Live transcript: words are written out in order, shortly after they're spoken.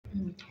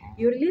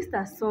You released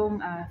a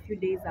song a few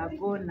days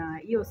ago na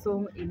hiyo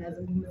song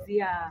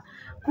inazungumzia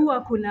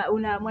kuwa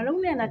kuna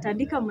mwanaume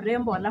anatandika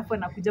mrembo alafu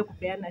anakuja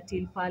kupeana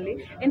till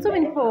pale. And so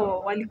many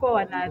people walikuwa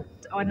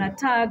wana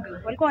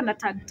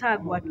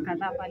tag watu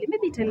kadhaa pale.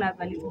 Maybe tell us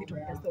a little bit of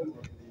the song.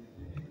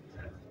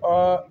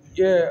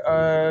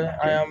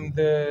 I am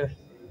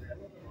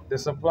the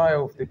supplier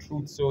of the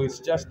truth, so it's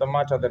just a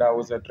matter that I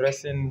was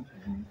addressing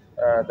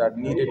that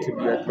needed to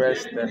be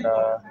addressed. And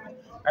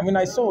I mean,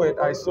 I saw it.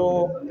 I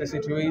saw the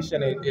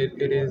situation.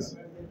 It is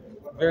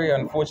very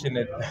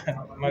unfortunate.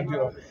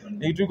 Unajua,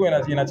 hii tuko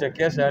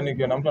inachekesha, yani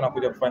ukiona mtu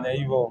anakuja kufanya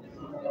hivyo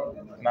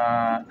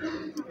na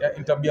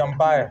tabia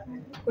mbaya.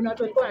 Kuna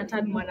watu walikuwa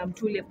wanatag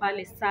Mwanatule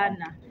pale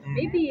sana.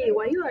 Maybe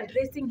were you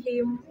addressing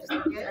him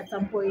at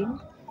some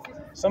point?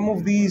 Some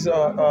of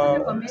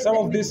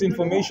this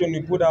information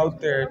you put out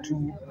there to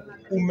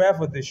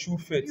whomever the shoe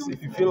fits.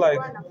 If you feel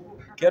like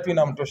getting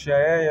them to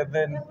share,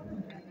 then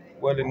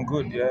well and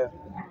good, yeah.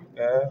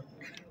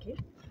 Okay.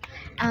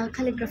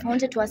 Khaligraph, I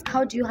wanted to ask,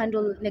 how do you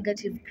handle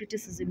negative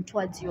criticism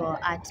towards your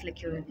art,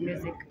 like your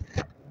music?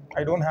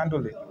 I don't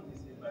handle it.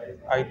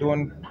 I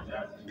don't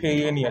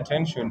pay any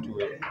attention to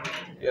it.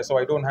 Yeah, so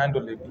I don't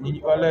handle it.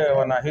 Wale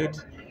wana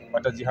hate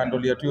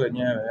watajihandle tu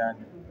wenyewe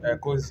yani.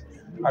 Because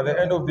at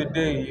the end of the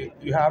day,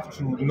 you have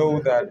to know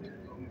that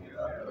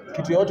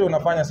kitu yote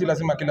unafanya si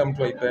lazima kila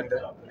mtu aipende.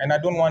 And I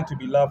don't want to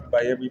be loved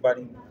by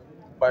everybody.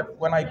 But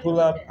when I pull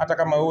up, hata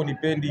kama wewe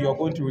unipendi, you're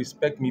going to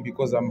respect me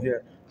because I'm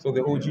here. So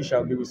the OG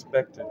shall be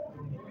respected.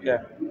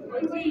 Yeah.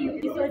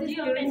 Is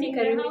OG opening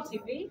the house?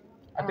 TV?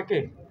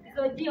 Atake? Is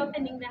OG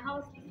opening the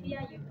house this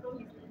year? You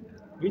promised.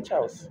 Which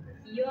house?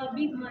 Your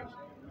big match.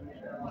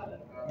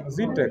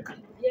 Zitek.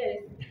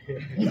 Yes.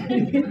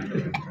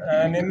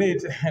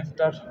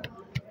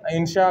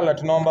 Inshallah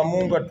tunaomba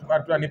Mungu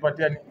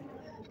anipatie.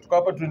 Tuko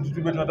hapa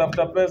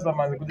tunatafuta pesa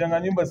mazi, kujenga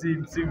nyumba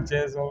si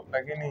mchezo,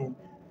 lakini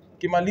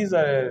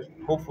kimaliza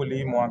hopefully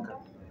hii mwaka.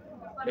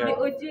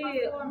 Yeah. OG,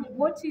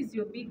 what is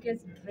your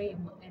biggest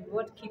dream and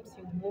what keeps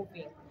you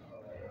moving?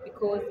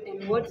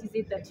 And what is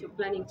it that you're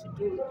planning to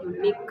do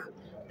unique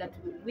that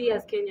we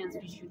as Kenyans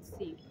we should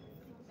see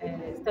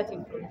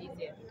starting from this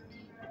year?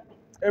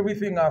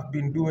 Everything I've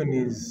been doing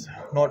is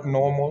not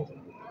normal.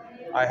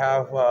 I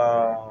have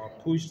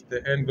pushed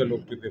the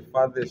envelope to the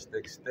farthest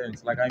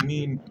extent. Like,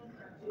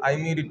 I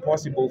made it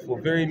possible for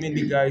very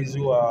many guys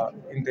who are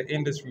in the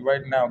industry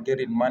right now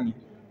getting money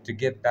to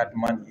get that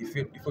money. If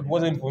it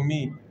wasn't for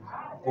me,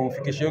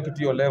 kufikisha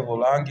kitu your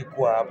level,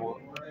 angekuwa hapo.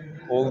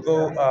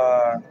 Although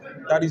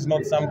that is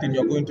not something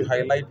you're going to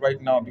highlight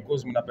right now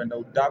because mnapenda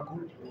udaku,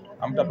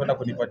 hamtapenda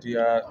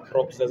kunipatia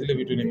props za zile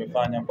vitu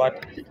nimefanya. But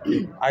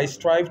I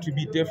strive to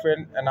be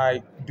different and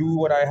I do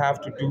what I have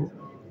to do.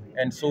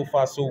 And so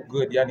far so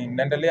good. Yani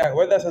naendelea,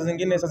 whether saa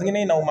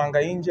zingine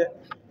inaumanga nje,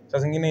 saa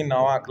zingine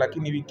inawaka,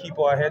 lakini we keep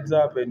our heads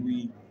up and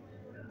we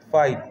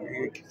fight.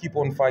 We keep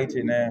on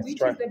fighting.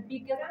 Which is the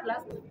biggest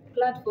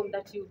platform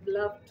that you'd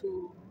love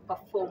to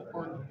perform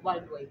on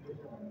worldwide?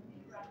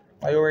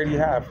 I already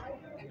have.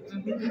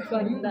 Which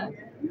one is that?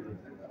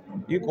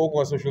 You go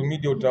on social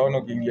media utaona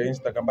ukiingia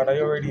Instagram, but I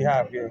already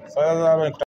have. Yeah. So